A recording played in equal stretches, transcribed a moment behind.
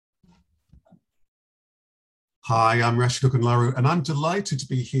Hi, I'm Rashid Ogunlaru, and I'm delighted to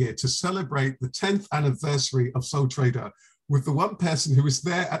be here to celebrate the 10th anniversary of Sole Trader with the one person who was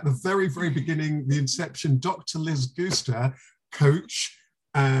there at the very, very beginning, the inception, Dr. Liz Gooster, coach.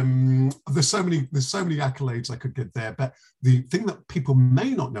 There's so many accolades I could get there, but the thing that people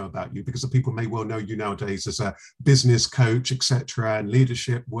may not know about you, because the people may well know you nowadays as a business coach, etc., and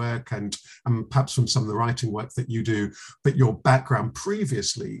leadership work, and perhaps from some of the writing work that you do, but your background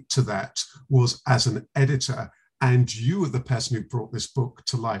previously to that was as an editor, and you were the person who brought this book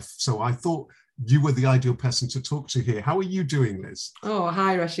to life. So I thought you were the ideal person to talk to here. How are you doing, Liz? Oh,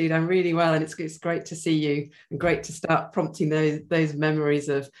 hi, Rashid. I'm really well, and it's great to see you, and great to start prompting those memories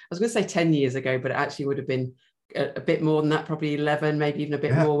of, I was going to say 10 years ago, but it actually would have been a bit more than that, probably 11, maybe even a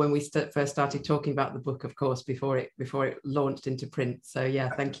bit more when we first started talking about the book, of course, before it launched into print. So yeah,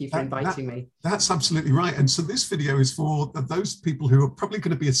 thank you for inviting me. That's absolutely right. And so this video is for those people who are probably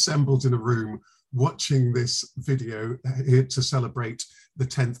going to be assembled in a room watching this video here to celebrate the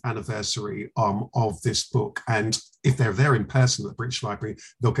 10th anniversary of this book. And if they're there in person at the British Library,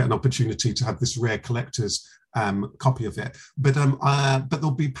 they'll get an opportunity to have this rare collector's copy of it. But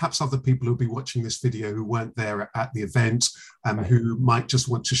there'll be perhaps other people who'll be watching this video who weren't there at the event, who might just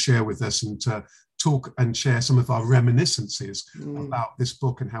want to share with us and to talk and share some of our reminiscences about this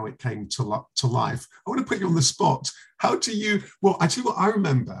book and how it came to life. I want to put you on the spot. How do you, well, I tell you what I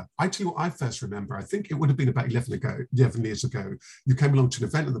remember. I tell you what I first remember. I think it would have been about 11 years ago. You came along to an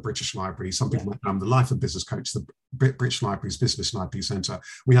event at the British Library, something like the Life of Business Coach, the British Library's Business and IP Centre.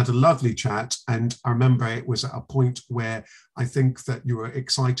 We had a lovely chat, and I remember it was at a point where I think that you were at an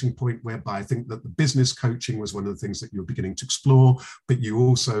exciting point whereby I think that the business coaching was one of the things that you were beginning to explore, but you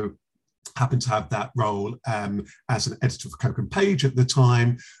also happened to have that role as an editor for Coke and Page at the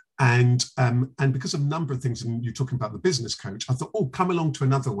time. And because of a number of things, and you're talking about the business coach, I thought, oh, come along to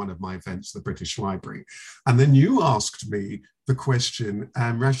another one of my events, the British Library. And then you asked me the question,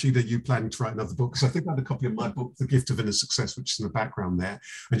 Rashid, are you planning to write another book? Because I think I had a copy of my book, The Gift of Inner Success, which is in the background there.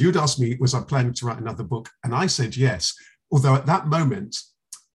 And you'd asked me, was I planning to write another book? And I said yes. Although at that moment,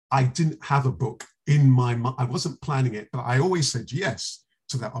 I didn't have a book in my mind. I wasn't planning it, but I always said yes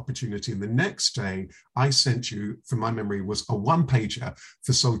to that opportunity. And the next day I sent you, from my memory, was a one-pager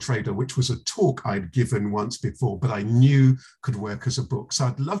for Sole Trader, which was a talk I'd given once before, but I knew could work as a book. So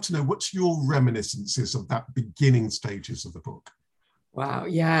I'd love to know, what's your reminiscences of that beginning stages of the book? Wow,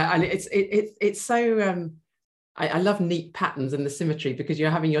 yeah, and it's so I love neat patterns and the symmetry, because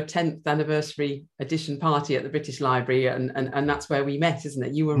you're having your 10th anniversary edition party at the British Library, and that's where we met, isn't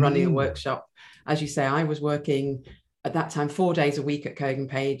it? You were running a workshop, as you say. I was working at that time 4 days a week at Coke and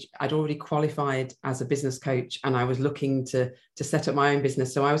Page. I'd already qualified as a business coach, and I was looking to set up my own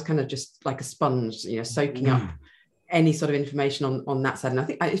business. So I was kind of just like a sponge, soaking up any sort of information on that side. And I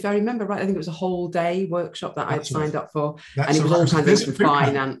think, if I remember right, I think it was a whole day workshop that I'd signed up for. And it was all kinds of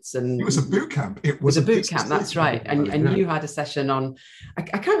finance. And it was a boot camp. It was a boot camp, that's right. And you had a session on, I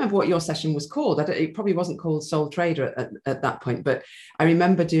can't remember what your session was called. It probably wasn't called Sole Trader at that point, but I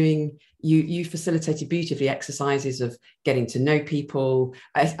remember doing, you facilitated beautifully exercises of getting to know people.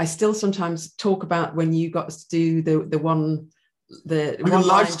 I still sometimes talk about when you got to do the one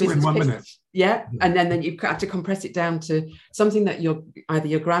live stream in 1 minute. Yeah, and then you had to compress it down to something that either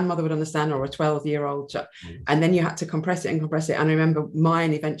your grandmother would understand or a 12-year-old, and then you had to compress it. And I remember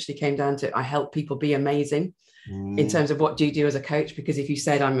mine eventually came down to, I help people be amazing in terms of what do you do as a coach, because if you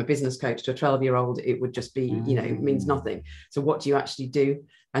said I'm a business coach to a 12-year-old, it would just be, it means nothing. So what do you actually do?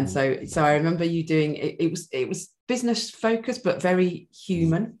 And so I remember you doing it was business focused, but very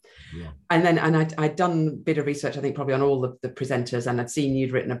human. Yeah. And I'd done a bit of research, I think probably on all the presenters, and I'd seen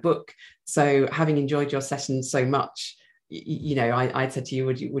you'd written a book. So having enjoyed your sessions so much, I said to you,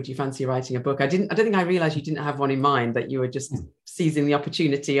 would you fancy writing a book? I don't think I realized you didn't have one in mind, that you were just seizing the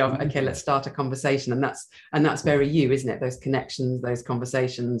opportunity of, okay, let's start a conversation. And that's very you, isn't it? Those connections, those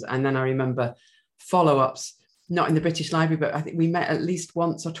conversations. And then I remember follow-ups, not in the British Library, but I think we met at least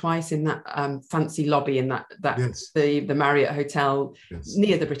once or twice in that fancy lobby in that yes. the Marriott Hotel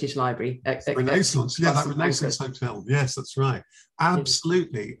near the British Library. Renaissance, that Renaissance Hotel. Yes, that's right.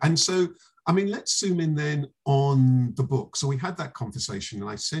 Absolutely. Yes. And so, I mean, let's zoom in then on the book. So we had that conversation, and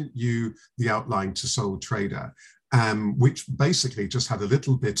I sent you the outline to Sole Trader, which basically just had a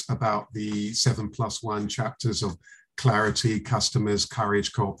little bit about the 7+1 chapters of clarity, customers,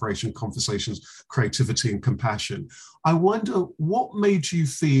 courage, cooperation, conversations, creativity, and compassion. I wonder what made you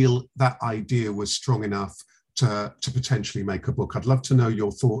feel that idea was strong enough to potentially make a book. I'd love to know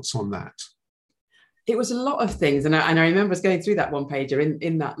your thoughts on that. It was a lot of things. And I remember us going through that one pager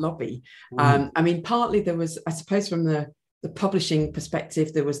in that lobby. I mean, partly there was, I suppose, from the publishing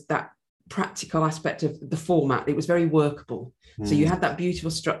perspective, there was that practical aspect of the format. It was very workable. So you had that beautiful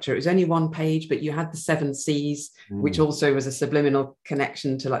structure. It was only one page, but you had the 7 C's, which also was a subliminal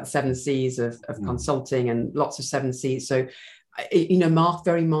connection to like the 7 C's of consulting, and lots of 7 C's. So, you know,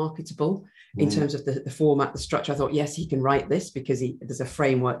 very marketable in terms of the format, the structure. I thought, yes, he can write this because there's a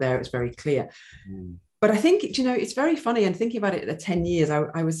framework there. It's very clear. But I think, you know, it's very funny. And thinking about it at 10 years,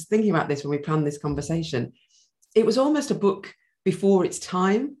 I was thinking about this when we planned this conversation. It was almost a book before its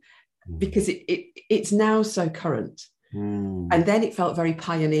time, because it's now so current. And then it felt very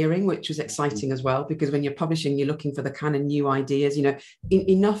pioneering, which was exciting as well, because when you're publishing, you're looking for the kind of new ideas, you know,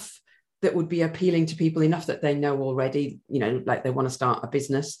 enough that would be appealing to people, enough that they know already, you know, like they want to start a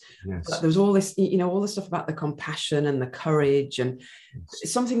business. Yes. But there was all this, you know, all the stuff about the compassion and the courage, and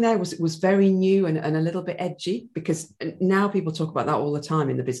something there was very new and a little bit edgy, because now people talk about that all the time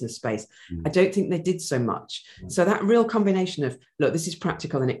in the business space. I don't think they did so much. So that real combination of, look, this is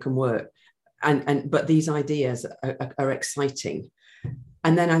practical and it can work, but these ideas are exciting.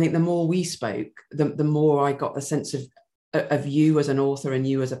 And then I think the more we spoke, the more I got the sense of you as an author and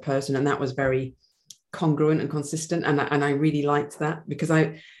you as a person, and that was very congruent and consistent, and I really liked that, because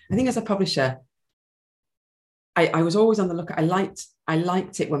I think as a publisher, I was always on the lookout. I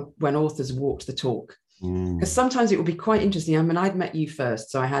liked it when authors walked the talk, because sometimes it would be quite interesting. I mean, I'd met you first,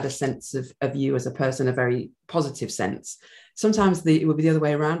 so I had a sense of you as a person, a very positive sense. Sometimes it would be the other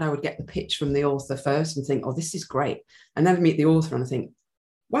way around. I would get the pitch from the author first and think, oh, this is great, and then I'd meet the author and I think,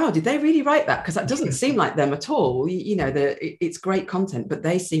 wow, did they really write that? Because that doesn't seem like them at all. You know, it's great content, but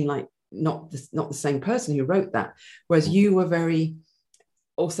they seem like not the same person who wrote that. Whereas you were very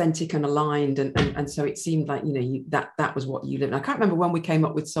authentic and aligned, and so it seemed like, you know, that was what you lived. And I can't remember when we came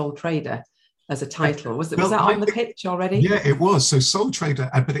up with Soul Trader as a title. Was that on the pitch already? Yeah, it was. So Soul Trader,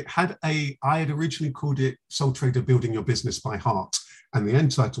 but I had originally called it Soul Trader Building Your Business by Heart. And the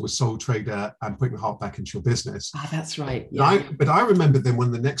end title was Soul Trader and Putting the Heart Back into Your Business. Oh, that's right. Yeah. But I remember then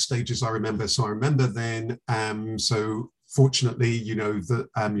when the next stages, so I remember then, so fortunately, you know, that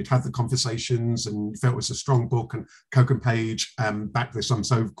you'd had the conversations and felt it was a strong book, and Coke and Page backed this. I'm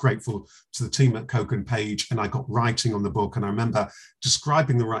so grateful to the team at Coke and Page, and I got writing on the book. And I remember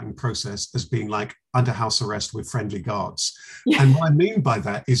describing the writing process as being like under house arrest with friendly guards. Yeah. And what I mean by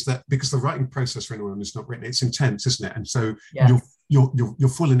that is that because the writing process for anyone who's not written, it's intense, isn't it? And so you're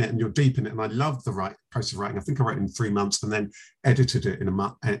full in it and you're deep in it. And I love the process of writing. I think I wrote it in 3 months and then edited it in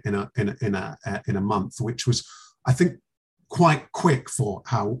a month, which was, I think, quite quick for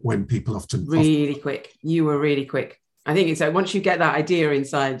when people often quick. You were really quick. I think so. Once you get that idea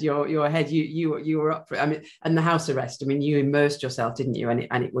inside your head, you were up for it. I mean, and the house arrest. I mean, you immersed yourself, didn't you?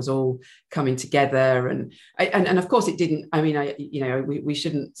 And it was all coming together. And of course, it didn't. I mean, we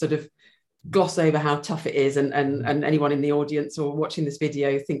shouldn't sort of gloss over how tough it is, and anyone in the audience or watching this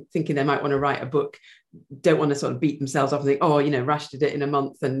video thinking they might want to write a book don't want to sort of beat themselves up and think, oh, you know, Rash did it in a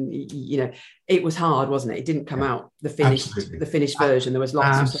month, and you know, it was hard, wasn't it? It didn't come out the finished version. There was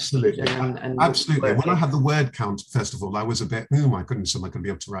lots absolutely. of absolutely. When I had the word count, first of all, I was a bit, oh my goodness, am I going to be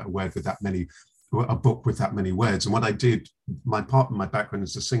able to write a book with that many words? And what I did, my background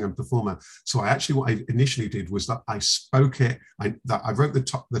is a singer and performer. So what I initially did was that I spoke it, I wrote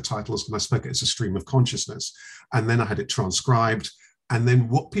the titles and I spoke it as a stream of consciousness. And then I had it transcribed. And then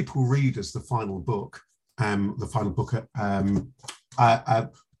what people read as the final book, I'd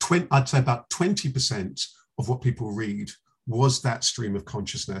say about 20% of what people read was that stream of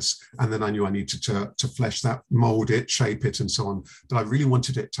consciousness. And then I knew I needed to flesh that, mold it, shape it, and so on. But I really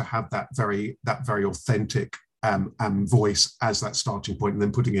wanted it to have that very authentic voice as that starting point, and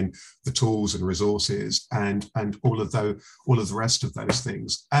then putting in the tools and resources and all of the rest of those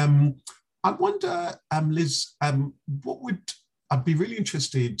things. I wonder, Liz, I'd be really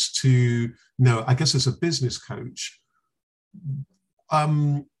interested to know, I guess as a business coach,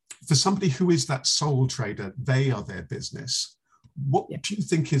 for somebody who is that soul trader, they are their business. What do you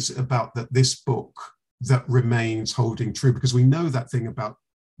think is about this book that remains holding true? Because we know that thing about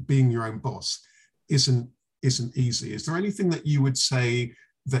being your own boss isn't easy. Is there anything that you would say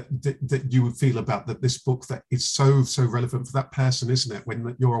that you would feel about this book that is so relevant for that person, isn't it?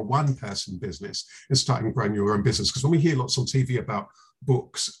 When you're a one-person business and starting to grow your own business, because when we hear lots on TV about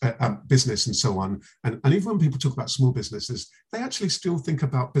books, business and so on, and even when people talk about small businesses, they actually still think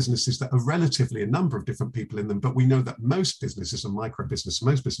about businesses that are relatively a number of different people in them. But we know that most businesses are micro business.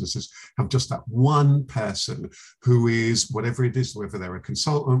 Most businesses have just that one person who is whatever it is, whether they're a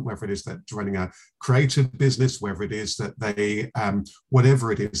consultant, whether it is that running a creative business, whether it is that they,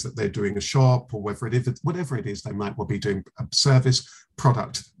 whatever it is that they're doing a shop, or whatever it is they might well be doing a service,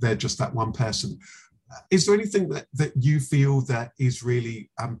 product. They're just that one person. Is there anything that you feel that is really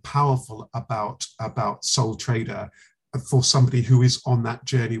powerful about Sole Trader for somebody who is on that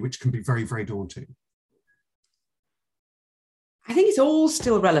journey, which can be very, very daunting? I think it's all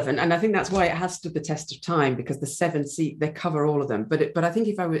still relevant, and I think that's why it has stood the test of time, because the 7 C, they cover all of them. But I think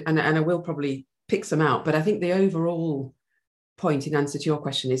if I would, and I will probably pick some out, but I think the overall point in answer to your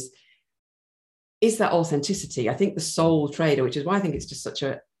question is that authenticity. I think the Sole Trader, which is why I think it's just such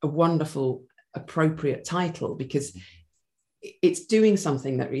a wonderful, appropriate title, because it's doing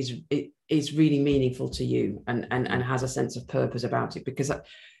something that is really meaningful to you and has a sense of purpose about it. Because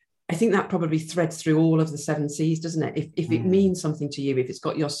I think that probably threads through all of the 7 C's, doesn't it? If it means something to you, if it's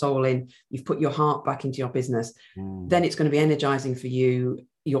got your soul in, you've put your heart back into your business, then it's going to be energizing for you.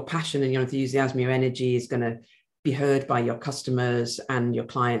 Your passion and your enthusiasm, your energy is going to be heard by your customers and your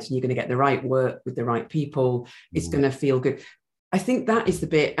clients, and you're going to get the right work with the right people. It's going to feel good. I think that is the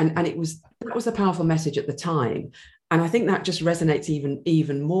bit, and that was a powerful message at the time. And I think that just resonates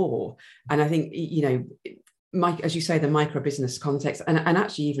even more. And I think, you know, Mike, as you say, the micro business context, and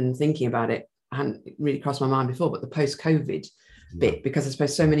actually even thinking about it, I hadn't really crossed my mind before, but the post-COVID bit, because I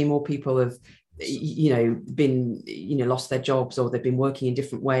suppose so many more people have, you know, been, you know, lost their jobs, or they've been working in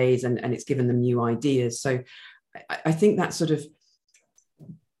different ways, and it's given them new ideas. So I think that sort of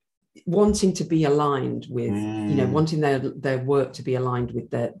wanting to be aligned with, you know, wanting their work to be aligned with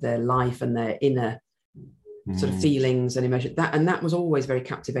their life and their inner sort of feelings and emotion, that was always very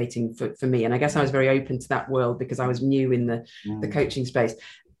captivating for me. And I guess I was very open to that world because I was new in the coaching space.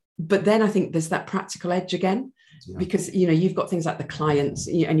 But then I think there's that practical edge again, because, you know, you've got things like the clients,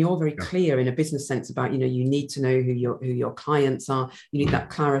 and you're very clear in a business sense about, you know, you need to know who your clients are. You need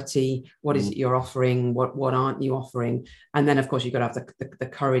that clarity. What is it you're offering? What aren't you offering? And then, of course, you've got to have the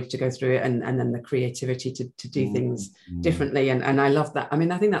courage to go through it, and then the creativity to do things differently. And I love that. I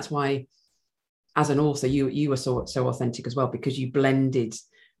mean, I think that's why, as an author, you were so authentic as well, because you blended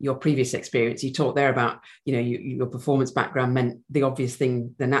your previous experience. You talked there about, you know, your performance background meant the obvious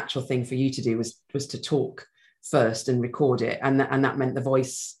thing, the natural thing for you to do was to talk first and record it, and that meant the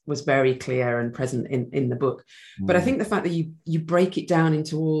voice was very clear and present in the book. But I think the fact that you break it down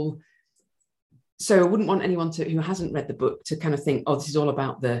into all, so I wouldn't want anyone who hasn't read the book to kind of think, oh, this is all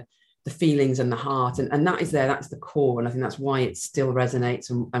about the feelings and the heart, and that is there, that's the core. And I think that's why it still resonates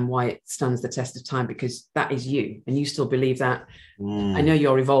and why it stands the test of time, because that is you, and you still believe that. I know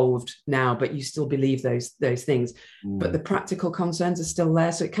you're evolved now, but you still believe those things, but the practical concerns are still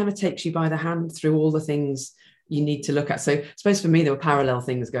there. So it kind of takes you by the hand through all the things you need to look at. So I suppose for me, there were parallel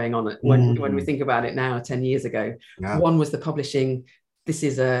things going on when we think about it now, 10 years ago. One was the publishing. This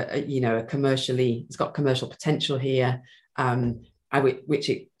is a commercially, it's got commercial potential here, which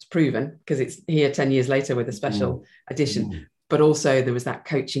it's proven, because it's here 10 years later with a special edition. But also there was that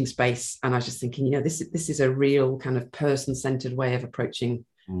coaching space, and I was just thinking, you know, this is a real kind of person-centered way of approaching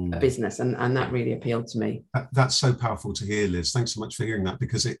a business, and that really appealed to me. That's so powerful to hear, Liz. Thanks so much for hearing that,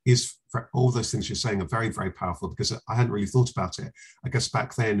 because it is, all those things you're saying are very, very powerful, because I hadn't really thought about it. I guess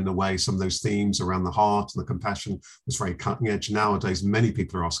back then, in a way, some of those themes around the heart and the compassion was very cutting edge. Nowadays, many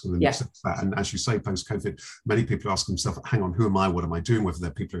people are asking themselves that. And as you say, post-COVID, many people are asking themselves, hang on, who am I? What am I doing? Whether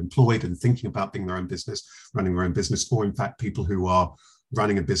they're people who are employed and thinking about being their own business, running their own business, or in fact, people who are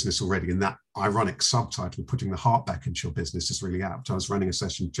running a business already. And that ironic subtitle, putting the heart back into your business, is really apt. I was running a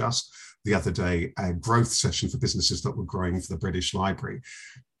session just the other day, a growth session for businesses that were growing for the British Library.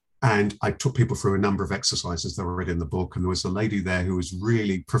 And I took people through a number of exercises that were written in the book. And there was a lady there who was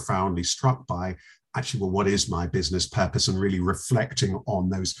really profoundly struck by, actually, well, what is my business purpose? And really reflecting on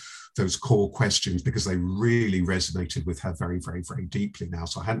those core questions, because they really resonated with her very, very, very deeply now.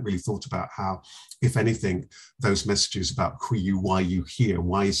 So I hadn't really thought about how, if anything, those messages about who you, why you here,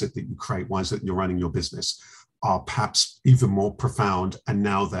 why is it that you create, why is it you're running your business, are perhaps even more profound. And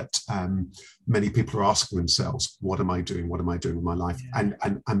now that many people are asking themselves, what am I doing? What am I doing with my life? And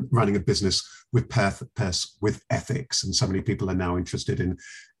I'm running a business with purpose, with ethics. And so many people are now interested in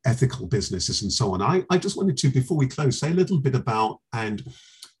ethical businesses and so on. I just wanted to, before we close, say a little bit about, and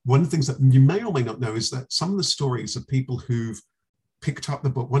one of the things that you may or may not know is that some of the stories of people who've picked up the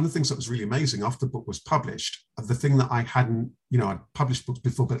book, one of the things that was really amazing after the book was published, the thing that I hadn't, you know, I'd published books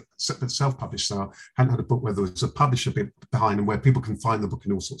before, but self-published, so I hadn't had a book where there was a publisher bit behind and where people can find the book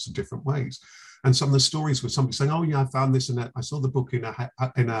in all sorts of different ways. And some of the stories were somebody saying, oh yeah, I found this, and I saw the book in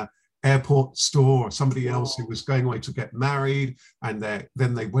a airport store, or somebody else who was going away to get married, and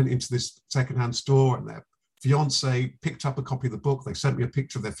then they went into this secondhand store, and their fiance picked up a copy of the book. They sent me a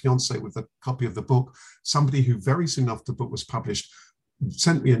picture of their fiance with a copy of the book. Somebody who very soon after the book was published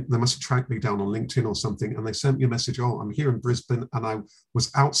they must have tracked me down on LinkedIn or something, and they sent me a message. Oh, I'm here in Brisbane, and I was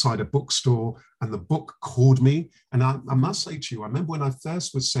outside a bookstore, and the book called me. And I must say to you, I remember when I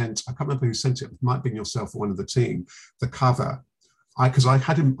first was sent, I can't remember who sent it, it might have been yourself or one of the team, the cover. Because I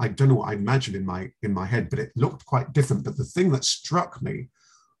had him, I don't know what I imagined in my head, but it looked quite different. But the thing that struck me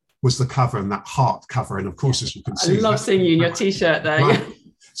was the cover, and that heart cover. And of course, as you can see, I love seeing you in your t-shirt there. Right.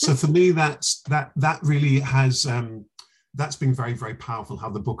 So for me, that really has that's been very, very powerful, how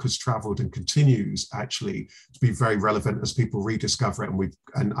the book has traveled and continues actually to be very relevant as people rediscover it.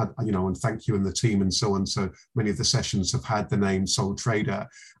 And thank you and the team and so on. So many of the sessions have had the name Soul Trader.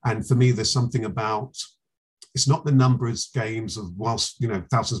 And for me, there's something about, it's not the numbers games of whilst,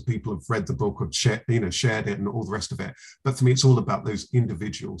 thousands of people have read the book or shared it and all the rest of it. But for me, it's all about those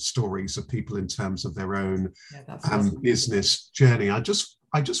individual stories of people in terms of their own business journey. I just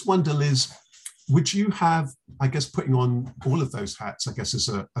wonder, Liz, would you have, I guess, putting on all of those hats, I guess, as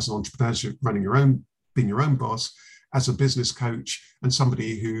an entrepreneur, running your own, being your own boss, as a business coach, and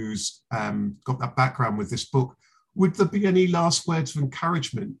somebody who's got that background with this book, would there be any last words of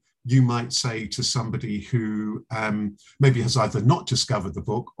encouragement you might say to somebody who maybe has either not discovered the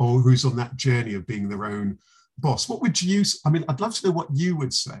book or who's on that journey of being their own boss? What would you, I'd love to know what you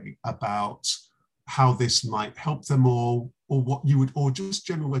would say about how this might help them all, or what you would, or just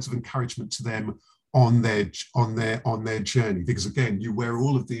general words of encouragement to them on their journey. Because again, you wear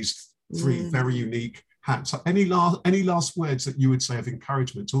all of these three very unique hats. Any last words that you would say of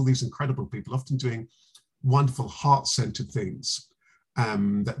encouragement to all these incredible people, often doing wonderful heart-centered things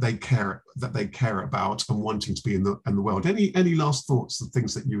that they care about and wanting to be in the world? Any last thoughts of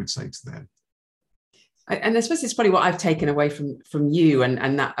things that you would say to them? And I suppose it's probably what I've taken away from you,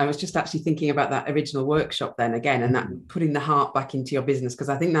 and that I was just actually thinking about that original workshop then again, and that putting the heart back into your business, because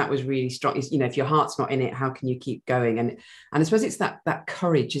I think that was really strong. If your heart's not in it, how can you keep going? And I suppose it's that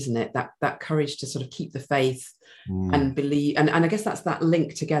courage, isn't it? That courage to sort of keep the faith and believe. And I guess that's that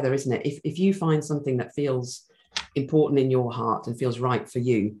link together, isn't it? If you find something that feels important in your heart and feels right for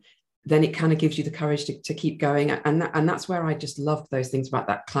you, then it kind of gives you the courage to keep going. And that's where I just loved those things about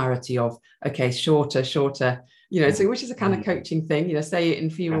that clarity of, okay, shorter, so which is a kind of coaching thing, say it in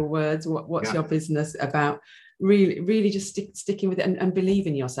fewer words. What's your business about? Really just sticking with it and believe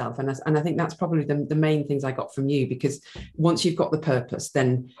in yourself. And I think that's probably the main things I got from you, because once you've got the purpose,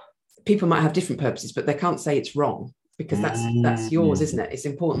 then people might have different purposes, but they can't say it's wrong, because that's yours, isn't it? It's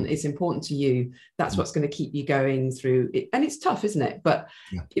important to you. That's what's going to keep you going through it. And it's tough, isn't it? But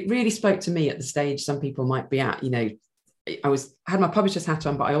it really spoke to me at the stage some people might be at. I had my publisher's hat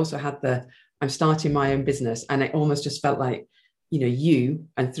on, but I also had I'm starting my own business, and it almost just felt like, you,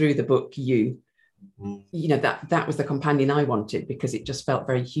 and through the book, that was the companion I wanted, because it just felt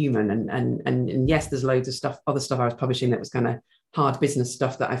very human. And yes, there's loads of other stuff I was publishing that was kind of hard business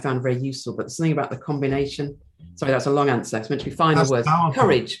stuff that I found very usthful, but there's something about the combination. Sorry, that's a long answer. It's meant to be final words. Powerful.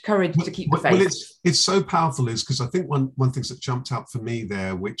 Courage to keep the faith. Well, it's so powerful, Liz, because I think one thing that jumped out for me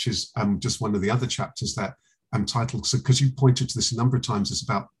there, which is just one of the other chapters that I'm titled, because you pointed to this a number of times, is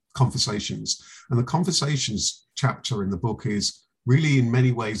about conversations. And the conversations chapter in the book is really in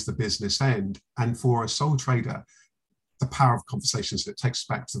many ways the business end. And for a soul trader, the power of conversations, that takes us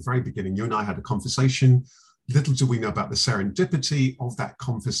back to the very beginning. You and I had a conversation. Little do we know about the serendipity of that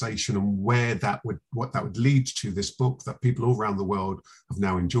conversation and what that would lead to, this book that people all around the world have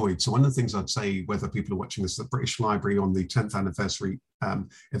now enjoyed. So one of the things I'd say, whether people are watching this at the British Library on the 10th anniversary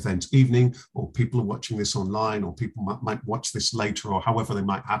event evening, or people are watching this online, or people might watch this later, or however they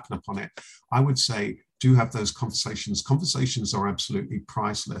might happen upon it, I would say, do have those conversations. Conversations are absolutely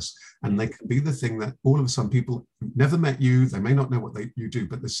priceless, and they can be the thing that all of a sudden people never met you, they may not know what you do,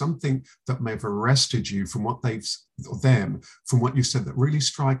 but there's something that may have arrested you from what from what you said, that really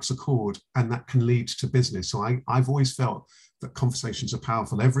strikes a chord, and that can lead to business. So I've always felt that conversations are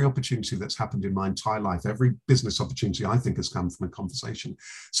powerful. Every opportunity that's happened in my entire life, every business opportunity, I think, has come from a conversation.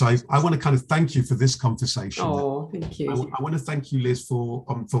 So I want to kind of thank you for this conversation. Oh, thank you. I want to thank you, Liz, for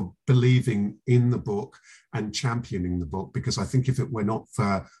believing in the book and championing the book, because I think if it were not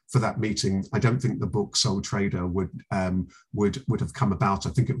for that meeting, I don't think the book Soul Trader would have come about.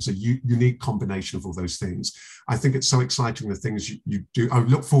 I think it was a unique combination of all those things. I think it's so exciting, the things you do. I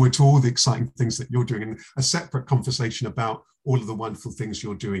look forward to all the exciting things that you're doing, and a separate conversation about all of the wonderful things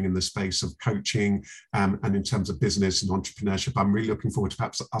you're doing in the space of coaching and in terms of business and entrepreneurship. I'm really looking forward to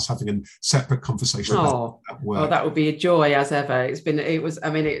perhaps us having a separate conversation about that work. Oh, that would be a joy as ever. It's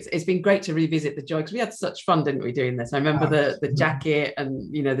been great to revisit the joy, because we had such fun, didn't we, doing this? I remember the jacket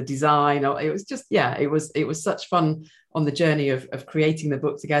and the design. It was just it was such fun on the journey of creating the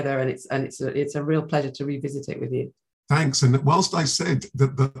book together, and it's a real pleasure to revisit it with you. Thanks. And whilst I said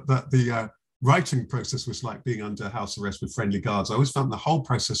that the writing process was like being under house arrest with friendly guards, I always found the whole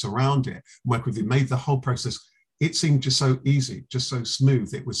process around it, work with you, made the whole process, it seemed just so easy, just so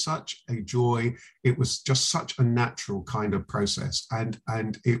smooth. It was such a joy. It was just such a natural kind of process.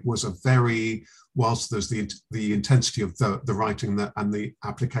 And it was a very, whilst there's the intensity of the writing and the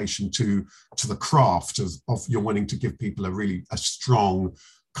application to the craft of you're wanting to give people a strong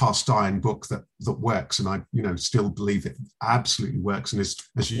cast iron book that works, and I still believe it absolutely works, and is,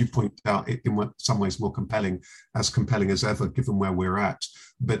 as you point out, in some ways more compelling as ever, given where we're at.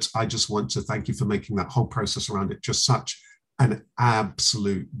 But I just want to thank you for making that whole process around it just such an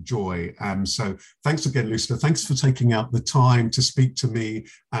absolute joy. So thanks again, Lucida. Thanks for taking out the time to speak to me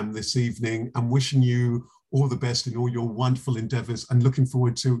this evening. I'm wishing you all the best in all your wonderful endeavors, and looking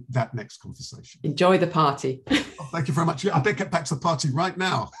forward to that next conversation. Enjoy the party. Oh, thank you very much. I better get back to the party right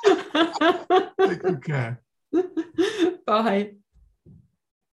now. Take good care. Bye.